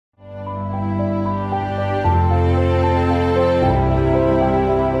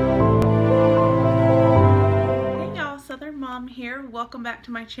welcome back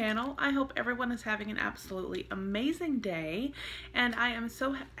to my channel. I hope everyone is having an absolutely amazing day, and I am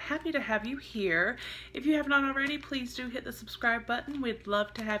so happy to have you here. If you have not already, please do hit the subscribe button. We'd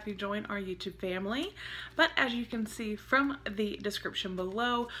love to have you join our YouTube family. But as you can see from the description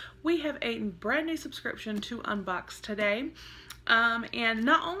below, we have a brand new subscription to unbox today. And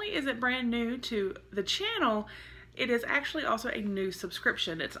not only is it brand new to the channel, it is actually also a new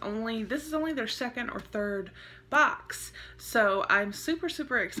subscription. This is only their second or third box. So I'm super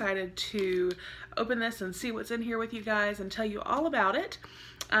excited to open this and see what's in here with you guys and tell you all about it.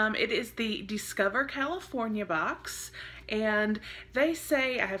 It is the Discover California box, and they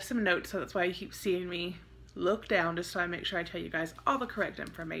say, I have some notes, so that's why you keep seeing me look down just so I make sure I tell you guys all the correct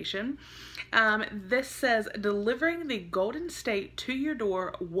information. This says delivering the Golden State to your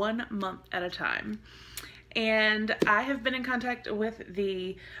door 1 month at a time. And I have been in contact with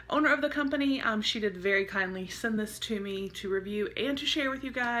the owner of the company. She did very kindly send this to me to review and to share with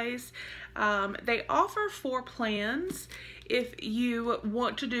you guys. They offer 4 plans. If you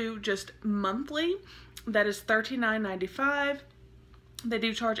want to do just monthly, that is $39.95. They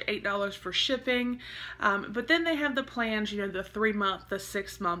do charge $8 for shipping, but then they have the plans, you know, the 3-month, the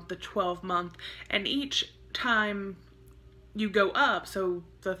 6-month, the 12-month, and each time you go up, so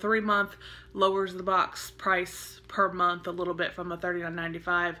the 3-month lowers the box price per month a little bit from the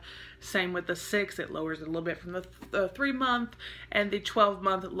 $39.95. Same with the 6, it lowers it a little bit from the 3-month, and the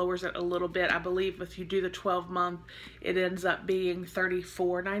 12-month lowers it a little bit. I believe if you do the 12-month, it ends up being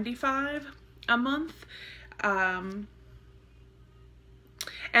 $34.95 a month.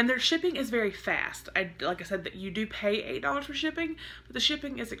 And their shipping is very fast. Like I said, that you do pay $8 for shipping, but the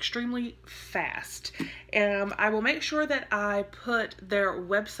shipping is extremely fast. I will make sure that I put their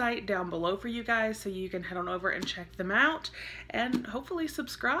website down below for you guys so you can head on over and check them out and hopefully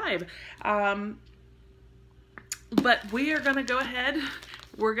subscribe. But we are gonna go ahead.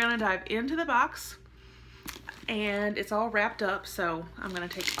 We're gonna dive into the box, and it's all wrapped up. So I'm gonna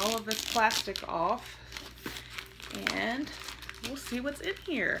take all of this plastic off and we'll see what's in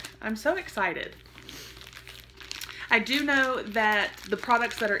here. I'm so excited. I do know that the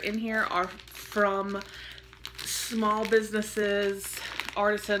products that are in here are from small businesses,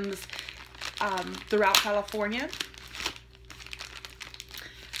 artisans throughout California.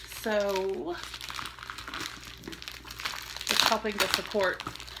 So it's helping to support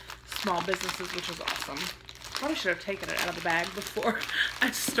small businesses, which is awesome. Probably should have taken it out of the bag before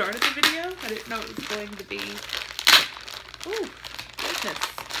I started the video. I didn't know it was going to be. Ooh, goodness.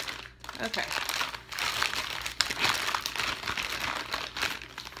 Okay.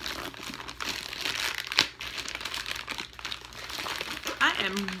 I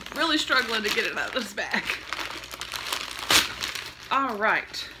am really struggling to get it out of this bag. All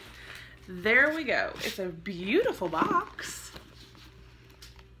right. There we go. It's a beautiful box.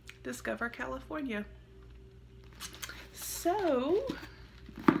 Discover California. So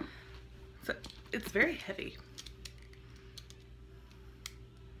it's very heavy.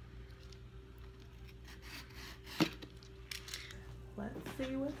 Let's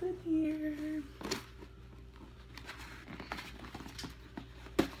see what's in here.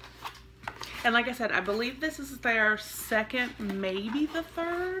 And like I said, I believe this is their second, maybe the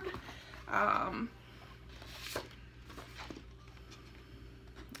third. All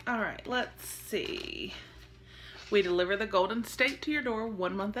right, let's see. We deliver the Golden State to your door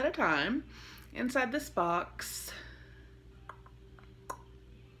 1 month at a time. Inside this box,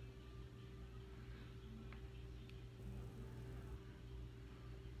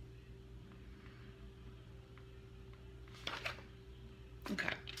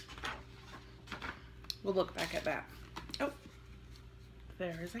 okay, we'll look back at that. Oh,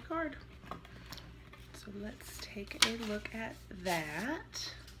 there is a card. So let's take a look at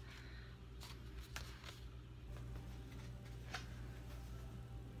that.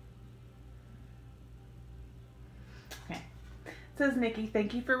 Okay. It says, Nikki,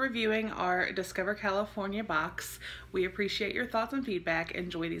 thank you for reviewing our Discover California box. We appreciate your thoughts and feedback.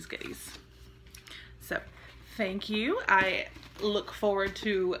 Enjoy these goodies. So, thank you. I look forward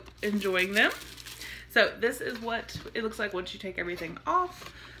to enjoying them. So this is what it looks like once you take everything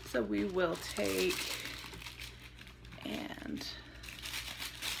off. So we will take and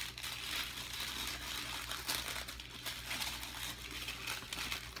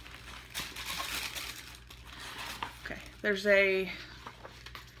okay, there's a,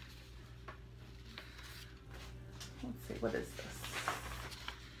 let's see, what is this?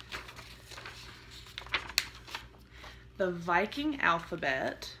 The Viking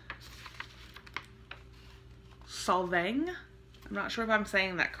alphabet. Solvang. I'm not sure if I'm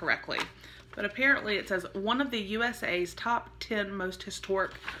saying that correctly, But apparently it says one of the USA's top 10 most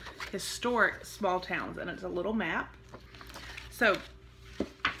historic small towns, and it's a little map. So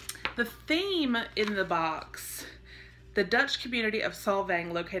the theme in the box, the Dutch community of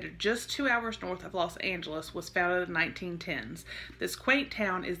Solvang, located just 2 hours north of Los Angeles, was founded in the 1910s. This quaint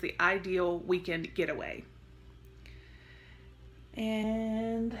town is the ideal weekend getaway.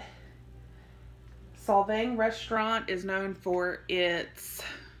 And Solvang restaurant is known for its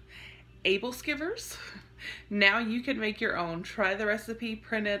able skivers. Now you can make your own. Try the recipe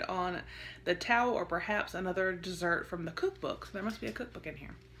printed on the towel or perhaps another dessert from the cookbook. So there must be a cookbook in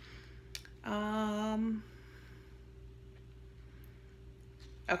here.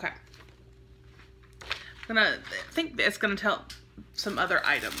 Okay. I think it's gonna tell some other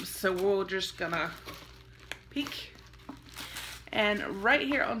items. So we're just gonna peek. And right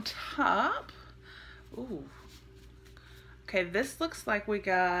here on top, ooh. Okay, this looks like we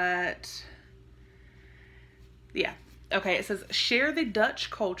got, yeah. Okay, it says, share the Dutch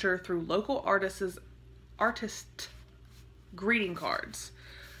culture through local artist greeting cards.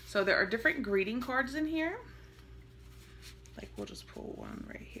 So there are different greeting cards in here. Like, we'll just pull one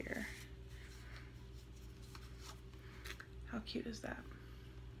right here. How cute is that?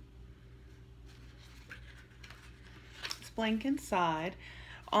 It's blank inside.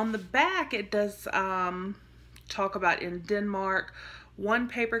 On the back, it does talk about in Denmark, one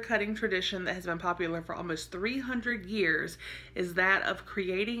paper cutting tradition that has been popular for almost 300 years is that of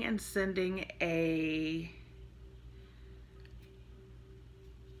creating and sending a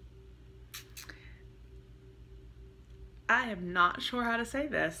I am not sure how to say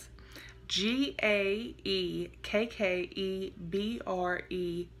this.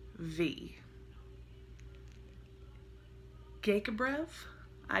 Gaekkeebrev. Gaekkeebrev?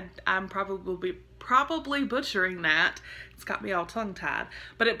 I'm probably butchering that. It's got me all tongue-tied.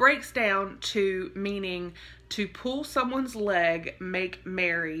 But it breaks down to meaning to pull someone's leg, make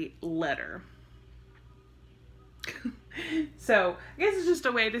merry, letter. So I guess it's just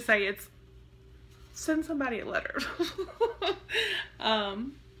a way to say it's send somebody a letter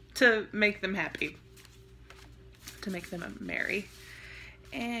to make them happy, to make them merry.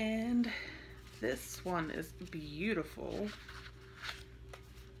 And this one is beautiful.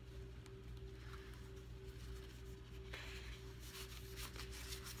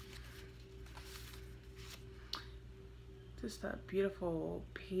 Just a beautiful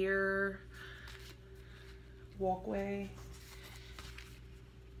pier walkway.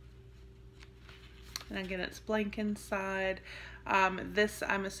 And again, it's blank inside. This,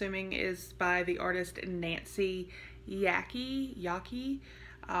 I'm assuming, is by the artist Nancy Yaki. It's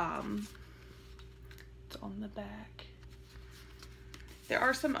on the back. There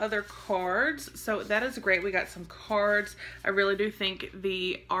are some other cards, so that is great. We got some cards. I really do think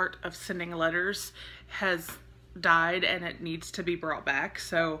the art of sending letters has died and it needs to be brought back,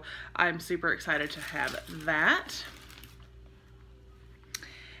 so I'm super excited to have that.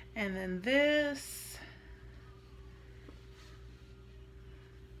 And then this,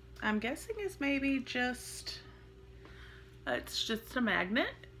 I'm guessing is maybe just, it's just a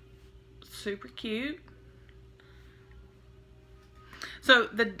magnet. Super cute. So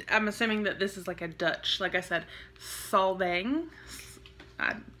I'm assuming that this is like a Dutch, like I said, Solvang.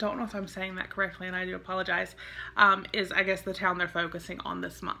 I don't know if I'm saying that correctly, and I do apologize. Is, I guess, the town they're focusing on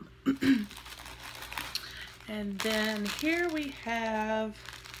this month. And then here we have,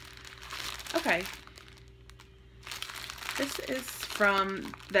 okay, this is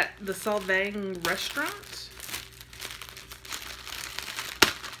from the Solvang restaurant.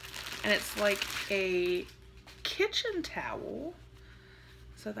 And it's like a kitchen towel.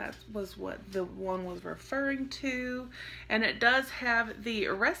 So that was what the one was referring to. And it does have the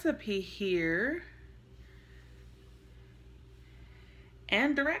recipe here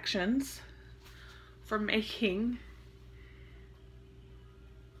and directions for making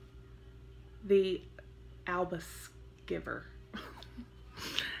the Albaskiver.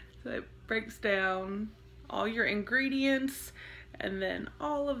 So it breaks down all your ingredients and then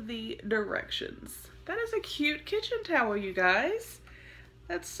all of the directions. That is a cute kitchen towel, you guys.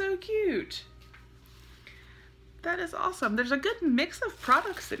 That's so cute. That is awesome. There's a good mix of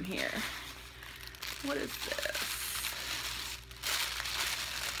products in here. What is this?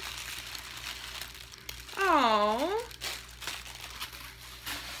 Oh.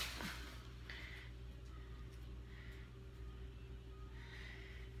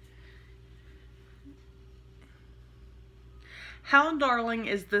 How darling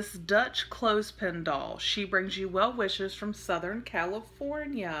is this Dutch clothespin doll? She brings you well wishes from Southern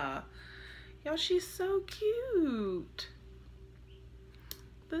California. Y'all, she's so cute.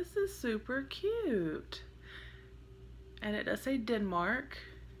 This is super cute. And it does say Denmark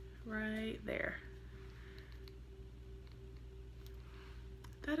right there.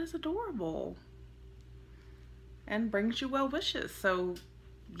 That is adorable. And brings you well wishes, so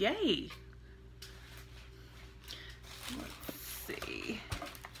yay. Let's see.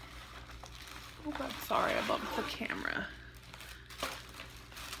 Oh, I'm sorry, I bumped the camera.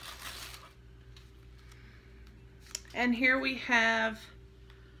 And here we have,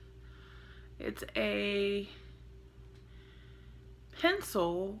 it's a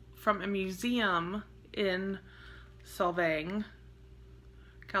pencil from a museum in Solvang,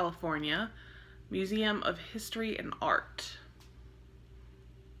 California. Museum of History and Art.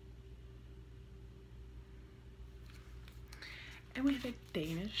 And we have a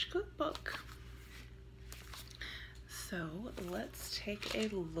Danish cookbook. So let's take a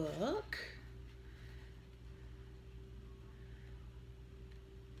look.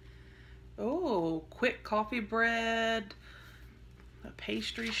 Oh, quick coffee bread, a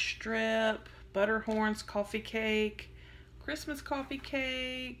pastry strip, Butterhorns coffee cake, Christmas coffee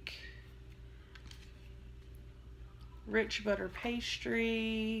cake, rich butter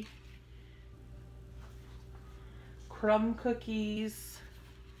pastry, crumb cookies,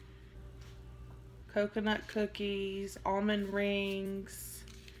 coconut cookies, almond rings.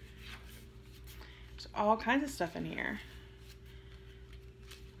 There's all kinds of stuff in here.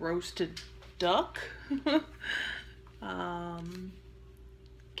 Roasted duck,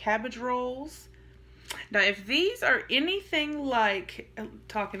 cabbage rolls. Now, if these are anything like,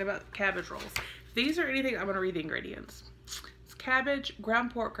 talking about cabbage rolls, if these are anything, I'm going to read the ingredients. It's cabbage,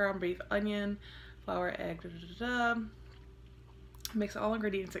 ground pork, ground beef, onion, flour, egg, Mix all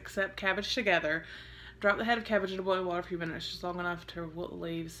ingredients except cabbage together. Drop the head of cabbage into boiling water for a few minutes, just long enough to wilt the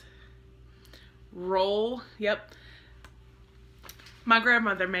leaves. Roll, yep. My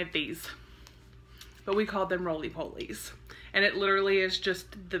grandmother made these, but we called them roly-polies. And it literally is just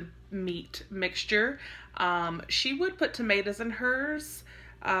the meat mixture. She would put tomatoes in hers.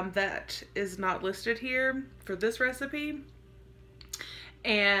 That is not listed here for this recipe.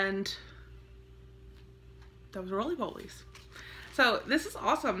 And those roly-polies. So this is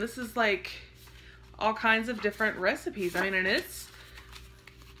awesome. This is like all kinds of different recipes. I mean, and it's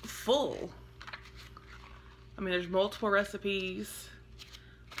full. I mean, there's multiple recipes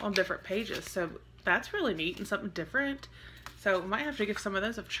on different pages. So that's really neat and something different. So we might have to give some of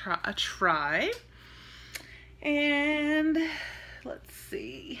those a try. And let's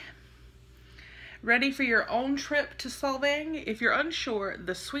see. Ready for your own trip to Solvang? If you're unsure,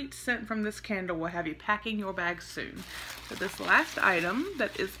 the sweet scent from this candle will have you packing your bag soon. So this last item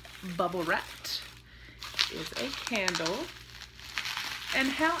that is bubble wrapped is a candle. And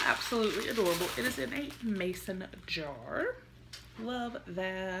how absolutely adorable. It is in a mason jar. Love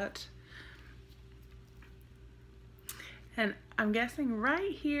that. And I'm guessing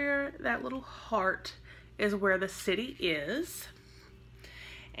right here, that little heart is where the city is.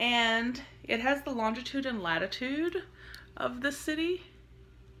 And it has the longitude and latitude of the city.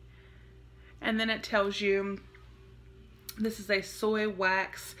 And then it tells you this is a soy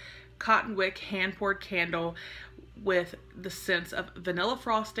wax cotton wick hand poured candle with the scents of vanilla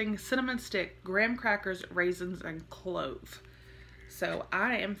frosting, cinnamon stick, graham crackers, raisins, and clove. So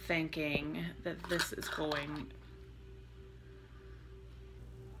I am thinking that this is going...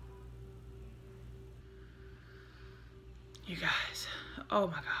 You guys, oh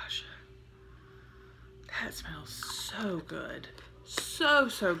my gosh. That smells so good. So,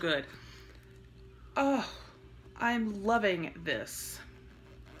 so good. Oh, I'm loving this.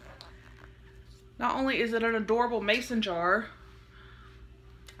 Not only is it an adorable mason jar,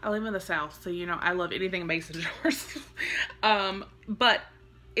 I live in the South, so you know I love anything mason jars. But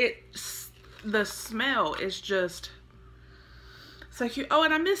the smell is just so cute. Oh,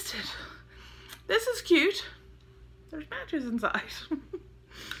 and I missed it. This is cute. There's matches inside.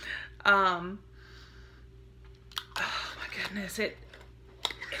 Oh my goodness,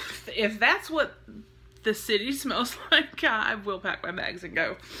 if that's what the city smells like, I will pack my bags and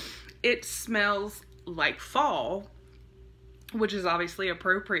go. It smells like fall, which is obviously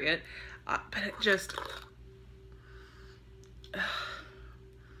appropriate, but it just,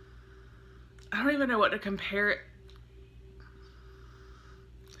 I don't even know what to compare it.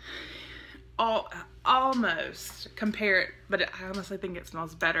 Almost compare it, but I honestly think it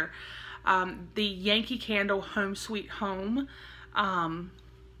smells better. The Yankee Candle Home Sweet Home,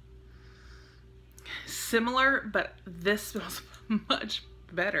 similar, but this smells much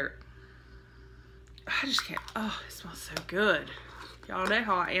better. I just can't, oh, it smells so good. Y'all know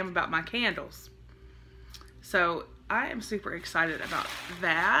how I am about my candles. So I am super excited about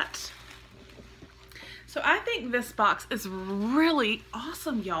that. So I think this box is really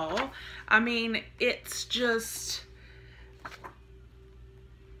awesome, y'all. I mean, it's just,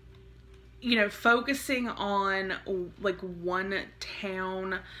 you know, focusing on like one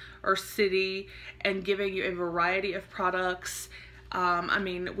town or city and giving you a variety of products. I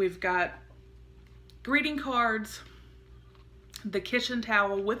mean, we've got greeting cards, the kitchen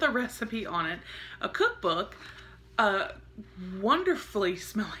towel with a recipe on it, a cookbook, a wonderfully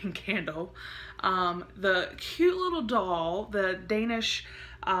smelling candle, the cute little doll, the Danish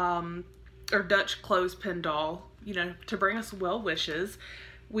or Dutch clothespin doll, you know, to bring us well wishes.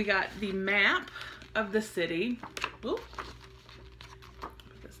 We got the map of the city. Ooh,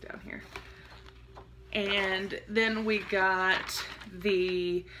 put this down here. And then we got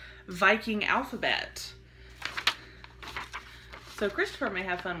the Viking alphabet. So Christopher may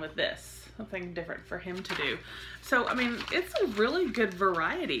have fun with this. Something different for him to do. So, I mean, it's a really good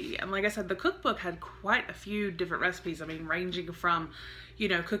variety. And like I said, the cookbook had quite a few different recipes. I mean, ranging from, you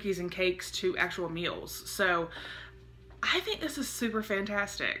know, cookies and cakes to actual meals. So I think this is super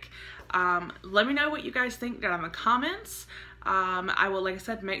fantastic. Let me know what you guys think down in the comments. I will, like I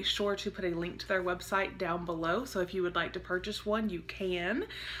said, make sure to put a link to their website down below. So if you would like to purchase one, you can.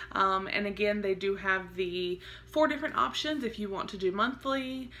 And again, they do have the 4 different options if you want to do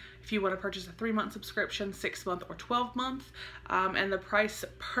monthly, if you want to purchase a 3-month subscription, 6-month, or 12-month. And the price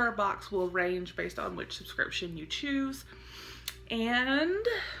per box will range based on which subscription you choose. And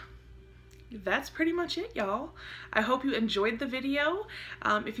that's pretty much it, y'all. I hope you enjoyed the video.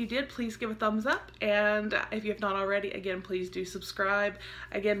 If you did, please give a thumbs up, and if you have not already, again, please do subscribe.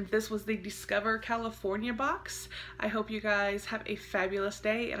 Again, this was the Discover California box. I hope you guys have a fabulous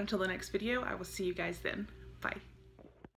day, and until the next video, I will see you guys then. Bye.